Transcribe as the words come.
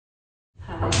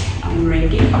I'm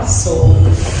ready. So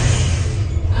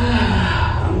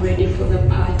I'm ready for the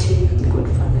party. Good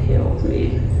Father, help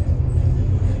me.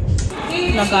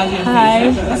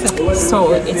 Hi.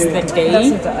 So it's the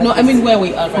day. No, I mean where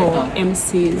we are right for now.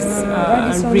 MC's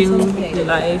Real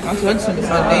Life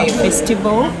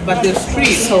Festival. But the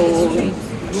street. So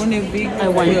I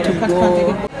want to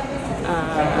go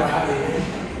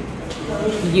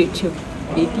YouTube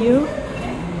video.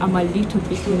 I'm a little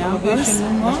bit nervous,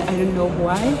 but I don't know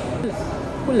why.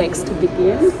 Who likes to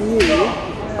begin?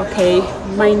 Okay,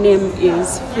 my name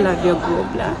is Flavia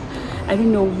Grobler. I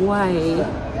don't know why.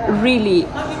 Really,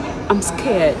 I'm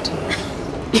scared.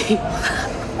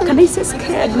 Can I say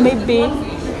scared? Maybe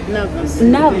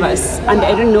nervous, and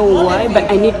I don't know why, but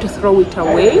I need to throw it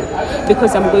away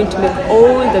because I'm going to make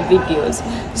all the videos.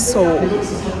 So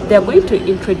they're going to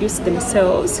introduce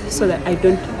themselves so that I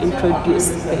don't introduce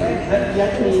them.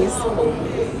 Please.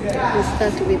 We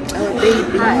start with our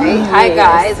baby. Hi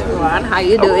guys, everyone. How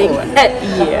you doing?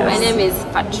 Yes. My name is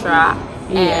Patra,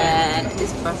 and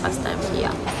this is my first time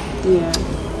here. Yeah.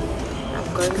 I'm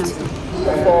going to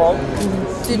perform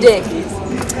today.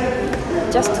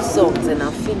 Just 2 songs and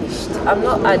I'm finished. I'm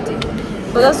not adding.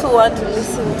 For those who want to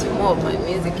listen to more of my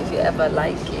music, if you ever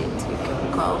like it, you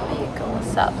can call me, you can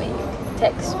WhatsApp me, you can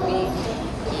text me.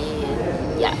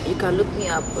 And yeah, you can look me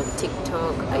up on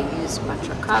TikTok. I use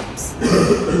Patra Caps.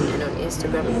 And on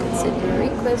Instagram, you can send me a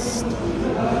request.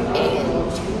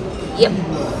 And yep,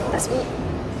 that's me.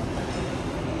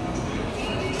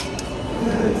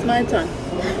 It's my turn.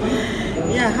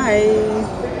 Yeah, hi.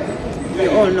 You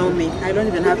all know me. I don't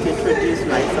even have to introduce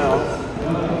myself.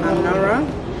 I'm Nora,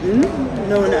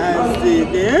 known as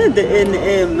the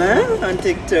NM on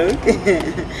TikTok.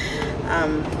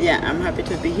 Yeah, I'm happy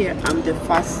to be here. I'm the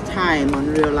first time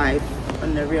on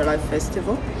the Real Life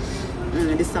Festival.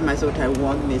 And this time I thought I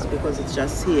won't miss because it's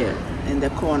just here in the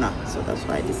corner. So that's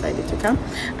why I decided to come.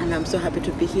 And I'm so happy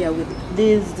to be here with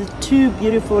the 2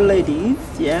 beautiful ladies.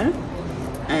 Yeah.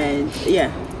 And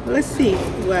yeah, let's see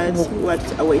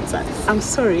what awaits us. I'm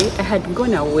sorry, I had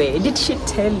gone away. Did she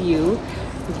tell you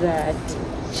that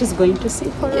she's going to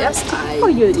sing for us? Oh,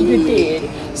 you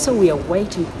did. So we are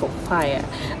waiting for fire.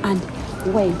 And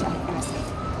wait, I asked,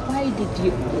 why did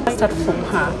you start from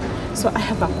her? So I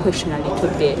have a question a little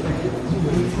bit.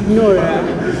 Nora,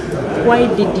 why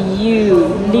did you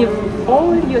leave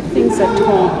all your things at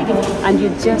home and you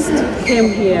just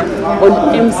came here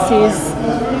on MC's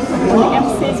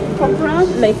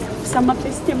program, like summer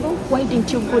festival? Why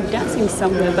didn't you go dancing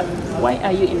somewhere? But why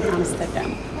are you in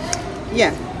Amsterdam?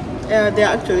 Yeah, there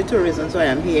are actually 2 reasons why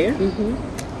I'm here.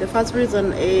 The first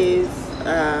reason is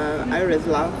I always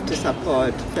love to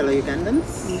support fellow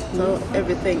Ugandans. So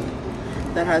everything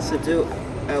that has to do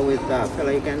with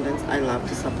fellow Ugandans, I love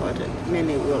to support it.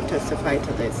 Many will testify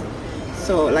to this.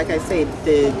 So like I said,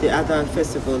 the other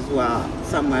festivals were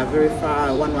somewhere very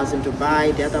far. One was in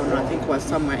Dubai, the other one I think was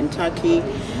somewhere in Turkey,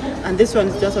 and this one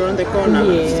is just around the corner.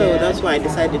 Yeah. So that's why I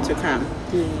decided to come.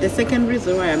 The second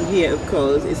reason why I'm here, of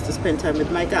course, is to spend time with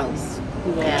my girls.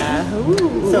 Yeah.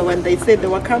 So when they said they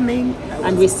were coming,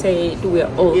 and we said we're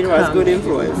all it was good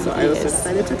influence, so I also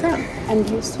decided to come. And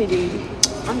you, sweetie?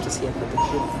 I'm just here for the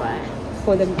good vibe.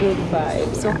 For the good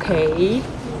vibes, okay.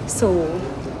 So,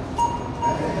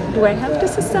 do I have to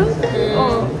say something?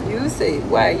 Or You say,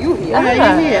 why are you here? Why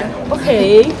are you here?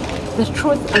 Okay, the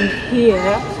truth, I'm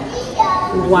here.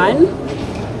 1,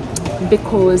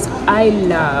 because I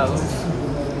love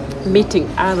meeting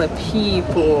other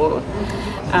people.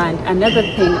 And another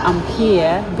thing, I'm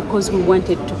here because we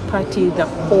wanted to party the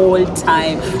whole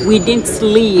time. We didn't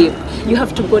sleep. You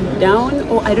have to go down,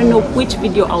 or I don't know which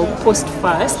video I'll post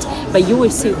first, but you will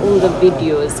see all the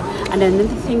videos. And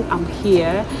another thing, I'm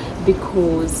here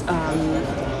because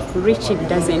Richie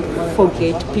doesn't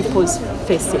forget people's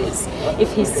faces.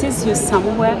 If he sees you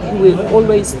somewhere, he will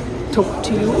always talk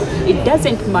to you. It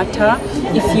doesn't matter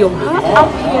if you're up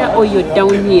here or you're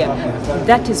down here.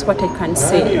 That is what I can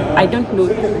say. I don't know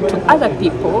to other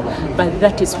people, but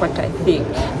that is what I think.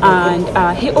 And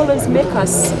he always makes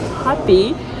us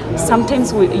happy.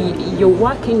 Sometimes you're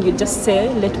working, you just say,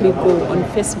 let me go on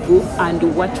Facebook and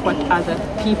watch what other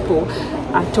people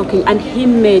are talking. And he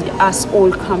made us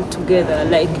all come together.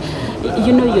 Like,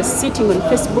 you know, you're sitting on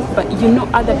Facebook, but you know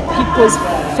other people's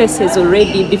faces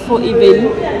already before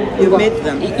even You met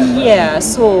them. Yeah,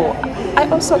 so I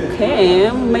also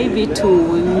came maybe to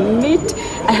meet.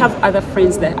 I have other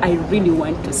friends that I really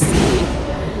want to see.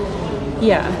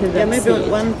 Yeah, Yeah, that's maybe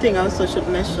it. one thing I also should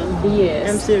mention. Yes.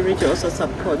 MC Rich also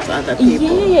supports other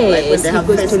people. Yes, Like when they he have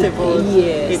goes to- festivals,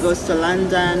 yes. he goes to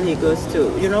London, he goes to,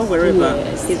 wherever.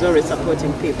 Yes. He's always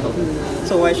supporting people.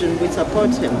 So why shouldn't we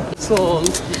support him? So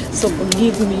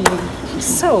forgive me.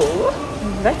 So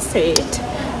that's it.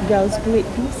 Girls, do you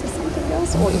say something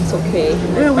else or it's okay?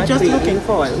 Well, we're just looking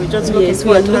forward. We're just looking Yes,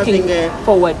 we are forward to looking having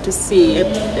forward to see.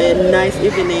 a nice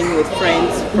evening with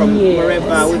friends from Yes.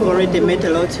 wherever. We've already met a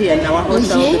lot here in our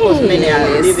hotel because many are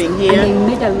Yes. living And here. we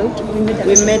made a lot.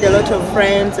 We made a lot of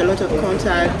friends, a lot of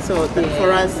contacts. So that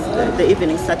for us, the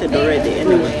evening started already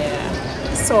anyway.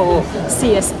 So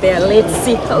see us there. Let's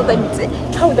see how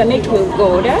the night will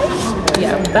go, right?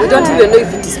 Yeah. We don't even know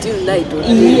if it is still night or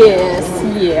day. Yes.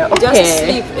 Yeah. Okay. Just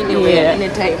sleep anywhere, Yeah.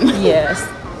 anytime. Yes.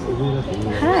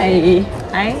 Hi.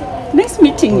 Hi, Nice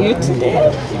meeting you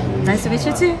today. nice to meet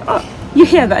you too. Oh, you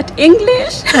hear that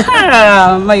English?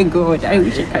 Ah, my God, I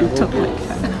wish I can talk like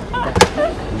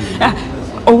that.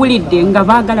 Owulidde nga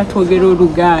baagala twogera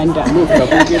Oluganda.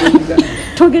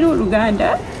 Twogera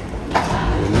Oluganda?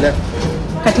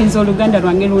 Kati nze Oluganda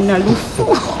lwange luna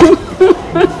lufu.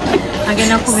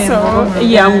 Agenda kuba So, envubu.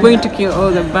 yeah, I'm going to kill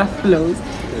all the buffaloes.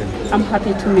 I'm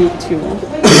happy to meet you.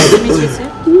 Nice to meet you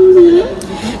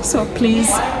too. So please,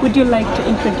 would you like to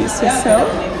introduce yourself?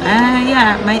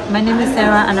 Yeah, my name is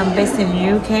Sarah and I'm based in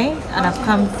the UK and I've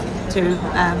come to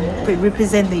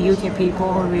represent the UK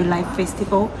People Real Life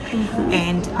Festival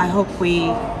and I hope we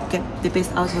get the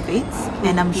best out of it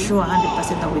and I'm sure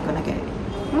 100% that we're gonna get it.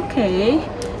 Okay.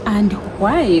 And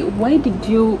why? Why did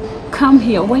you come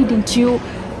here? Why didn't you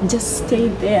just stay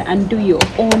there and do your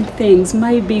own things?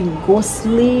 Maybe go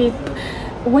sleep.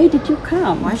 Why did you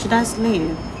come? Why should I sleep?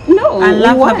 No, I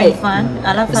love why? having fun.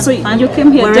 I love having So fun. you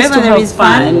came here wherever just to there have is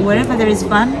fun. Wherever there is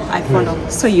fun, I follow.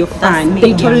 So you're That's fun. me, They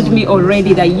yeah. told me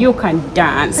already that you can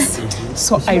dance.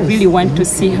 So I really want to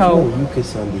see how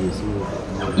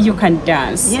you can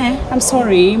dance. Yeah. I'm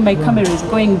sorry, my camera is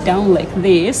going down like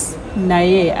this.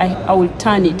 Nae, I will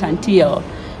turn it until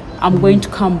I'm going to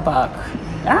come back.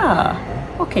 Ah,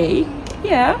 okay.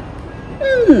 Yeah.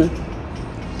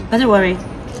 But don't worry.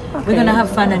 Okay. We're gonna have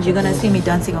fun and you're gonna see me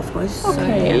dancing, of course.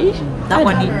 Okay. So, yeah. That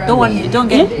one, don't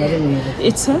get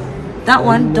It's a that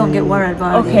one. Don't get worried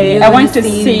about Okay, it. You're I gonna want to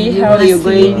see you're how gonna you're see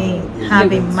going- me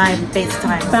having my best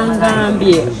time.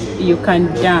 Bangambie. You can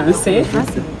dance, eh? Yeah.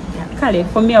 Kale,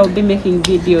 for me, I'll be making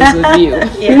videos of you.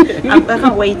 Yeah, I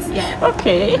can't wait. Yeah.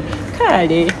 Okay,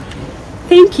 Kale.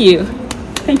 Thank you.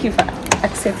 Thank you for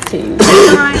accepting.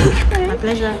 My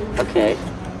pleasure. Okay.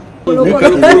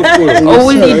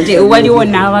 Owulidde waliwo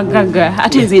n'abagaga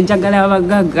ate nze njagala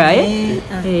abagaga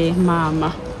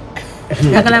maama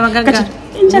Njagala abagaga.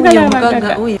 njagala Uyo abagaga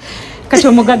mugagga, uyo. kati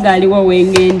omugaga aliwo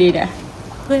wengendera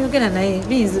Tweyogera naye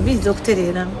biyiza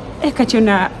okutereera. kati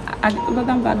ono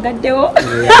bagamba agaddewo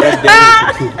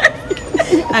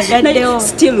Agaddewo.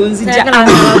 still nzija Njagala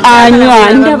anywa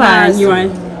njagala ndaba maaso.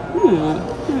 anywa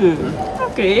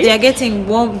okay They are getting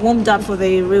warmed up for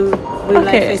the real life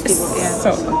okay festival. Yeah.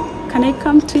 so can I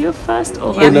come to you first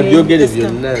or Yeah. nabyogere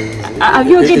byonna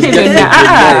abyogedde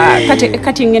byonna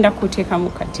kati ngenda kuteekamu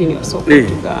katini osooka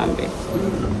tugambe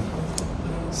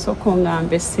sooka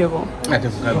ongambe ssebo ate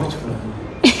kugambe kifula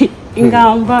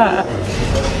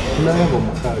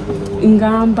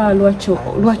ngamba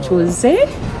lwakyoze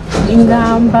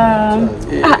ngamba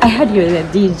I heard you're the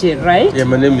DJ, right? Yeah,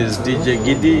 my name is DJ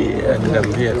Giddy and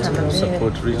I'm here to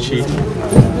support Richie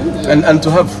and to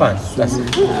have fun. That's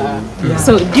it.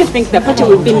 So do you think the party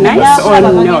will be nice or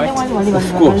not?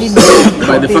 Of course.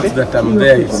 By the fact that I'm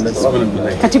there, it's going to be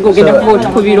like Kati gogenda kuba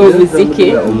otukubira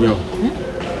omuziki no.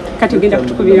 kati ogenda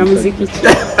kutukubira muziki ki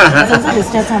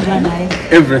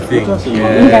Everything.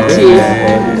 Ngati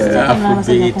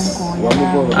Afrobeat,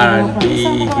 R&B,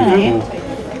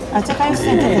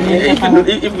 hip hop.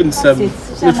 Even some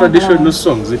the traditional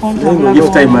songs if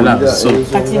time allows. So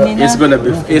it's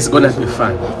gonna be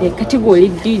fun. kati gwoli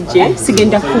DJ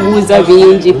sigenda kubuuza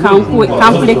bingi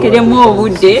kankulekeremu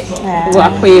obudde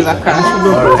bwakwebaka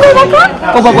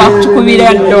oba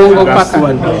bwakutukubira ndongo paka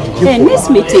nice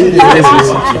meeting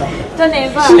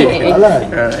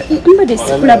mbadde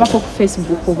sikulabako ku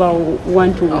Facebook oba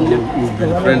want to We've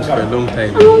been friends for a long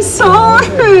time. I'm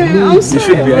sorry. You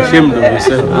should be ashamed of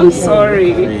yourself. I'm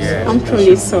sorry. Yeah. I'm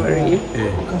truly sorry.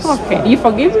 Yeah. Okay, you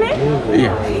forgive me?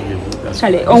 Yeah. That's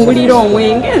Kale, ongulira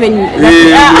omwenge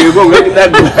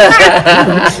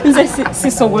nze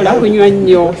sisobola kunywa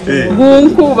nnyo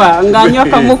gunkuba ng'anywa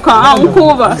kamu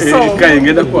kankuba so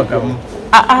ngenda kuwa kamu.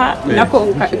 nako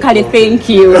kale thank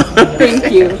you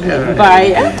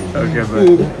bye Okay,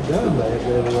 bye.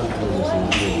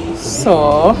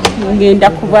 So ngenda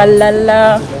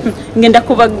kubalala, ngenda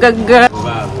kubagaga.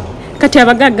 Kati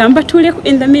abagaga mbatule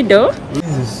in the middle.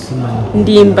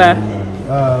 Ndimba.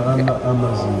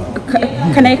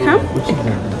 Can I come?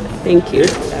 Thank you.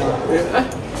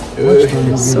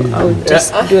 So I'll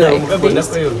just do like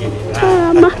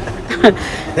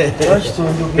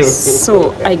this.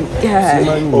 So I got.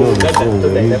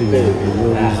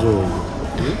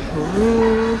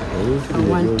 I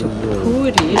want to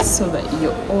put it so that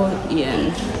you're all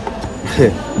in.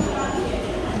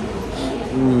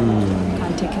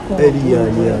 Can't take it home.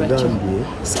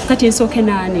 Kati nsoke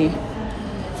nani?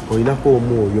 Oinako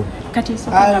omwoyo. Kati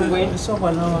nsoke nangwe.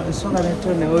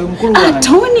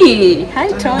 Tony. Hi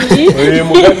Tony.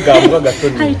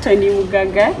 Hi Tony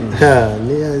Mugaga.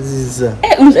 Ne Aziza.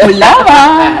 Nkulaba.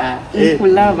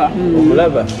 Nkulaba.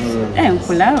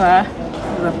 Nkulaba.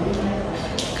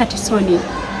 Kati Sony.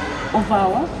 Over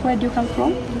where do you come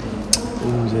from?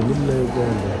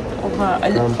 Over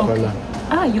Kampala.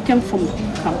 Okay. You came from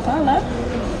Kampala?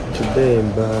 Today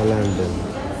in London.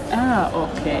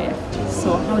 Okay.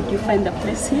 So how do you find the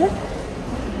place here?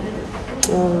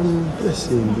 Yes,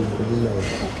 really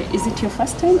nice. Okay. Is it your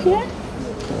first time here?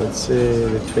 I'd say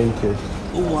the 20th.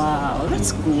 Wow,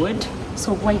 that's good.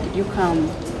 So why did you come?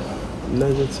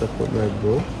 I just support my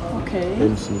bro. Okay.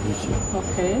 MC Richie.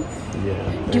 Okay.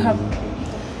 Yeah. Do you have?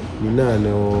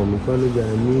 Minano, Mikano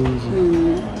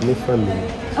Jaminji, my family.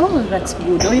 Oh, that's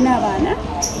good. Oina bana?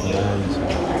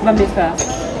 Bameka.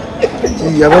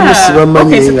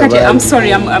 Okay, so Kati, I'm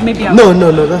sorry, maybe I'm...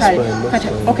 No, that's fine. That's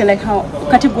fine. Okay, like how?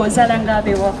 Kati gozala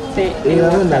ngabe wafe?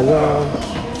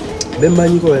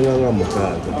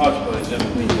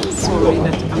 Sorry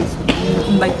that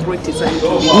my throat is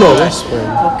uncomfortable. No, that's fine.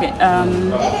 Okay,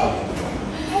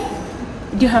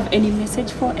 do you have any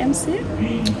message for MC?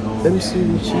 MC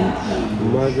Richie,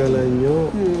 Magalanyo,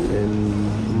 and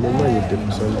Mama Yete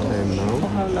for some time now. For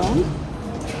how long?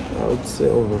 I would say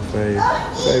over 5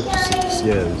 to 6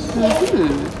 years.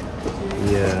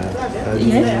 Yeah.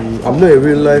 I'm not a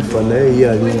real lifer, I'm a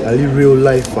real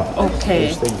lifer.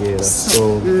 Okay.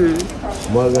 So,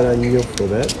 Magalanyo for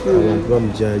that.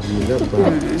 I'm judging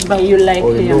that. But you like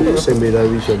him?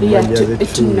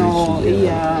 To know,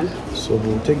 yeah. So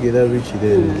we'll take it reach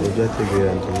then we'll just take it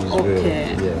until it's real.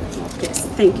 Yeah. Okay.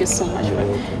 Thank you so much.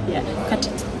 Yeah. Kati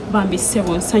bambi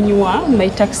sebo nsanyuwa my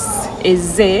tax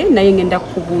eze naye ngenda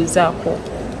kubuuzaako.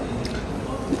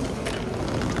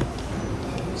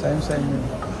 Sanyu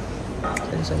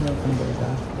kumbuza.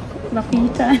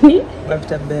 Bakuyitani?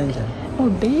 Bakita Benja. Oh,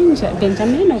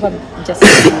 Benjamin or just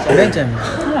Benjamin? Benjamin.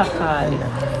 Yeah, Kali.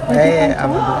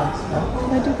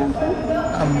 Where do you come from?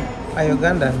 I'm a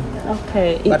Ugandan.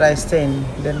 Okay. But I stay in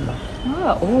Denmark.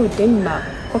 Oh, Denmark.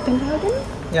 Copenhagen?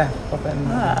 Yeah,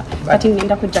 Copenhagen. But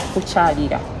ngenda kuja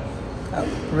kuchalira.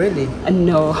 Really?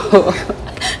 No.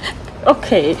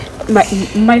 Okay,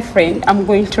 my friend, I'm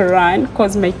going to run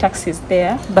because my taxi is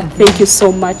there. But thank you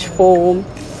so much for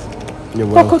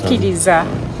Kiriza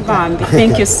Bambi.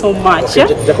 Thank you so much.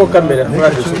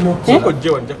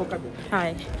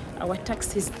 Hi, our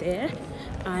taxi is there,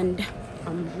 and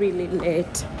I'm really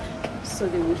late, so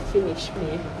they will finish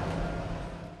me.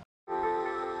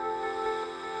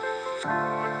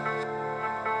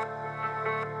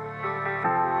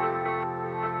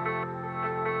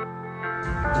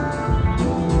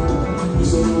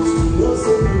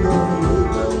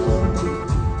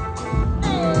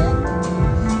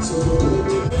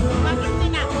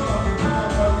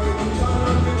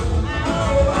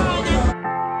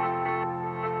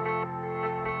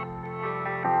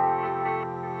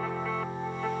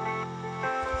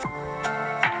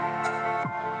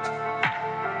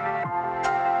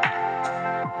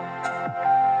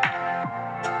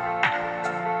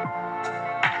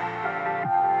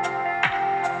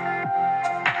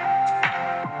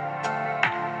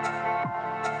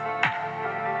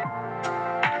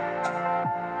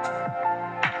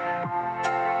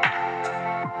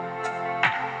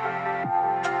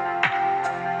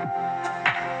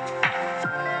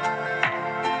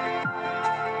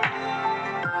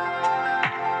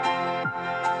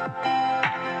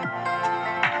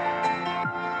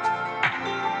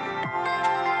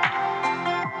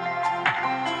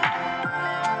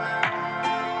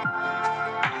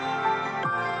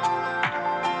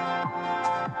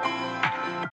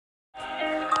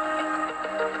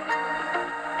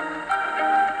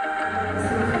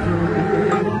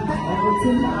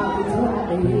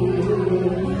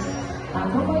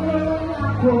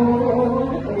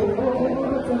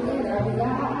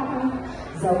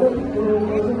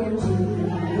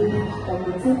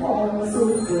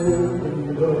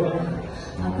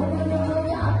 Aku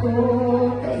Thank you.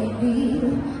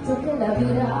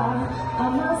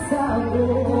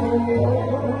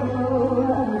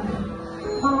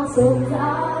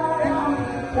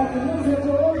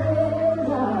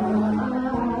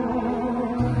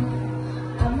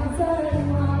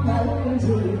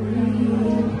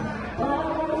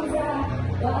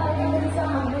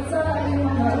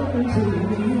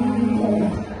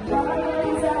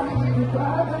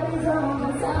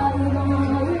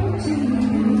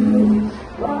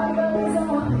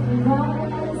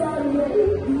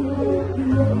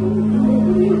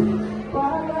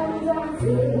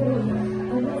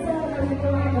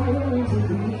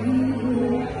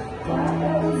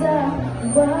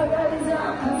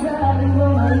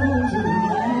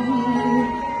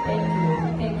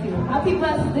 Happy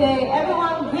birthday.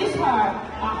 Everyone wish her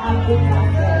a happy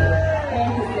birthday.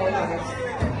 Thank you so much.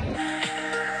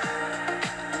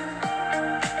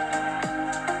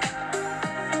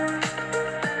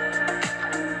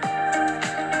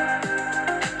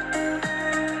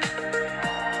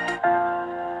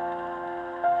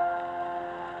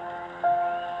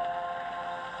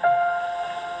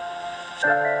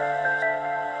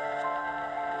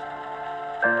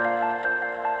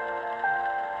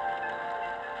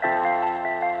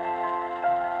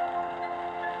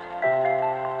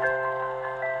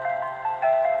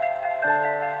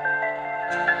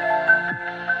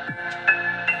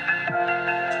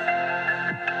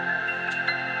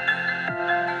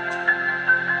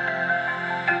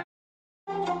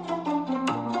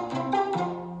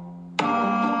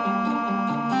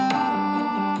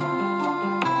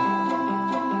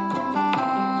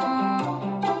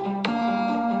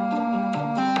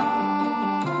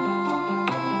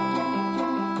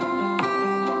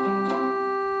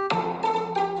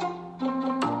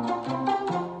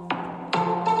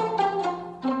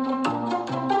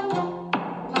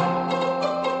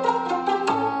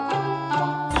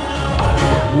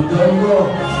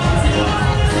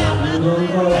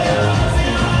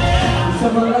 It's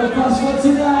a password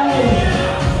tonight.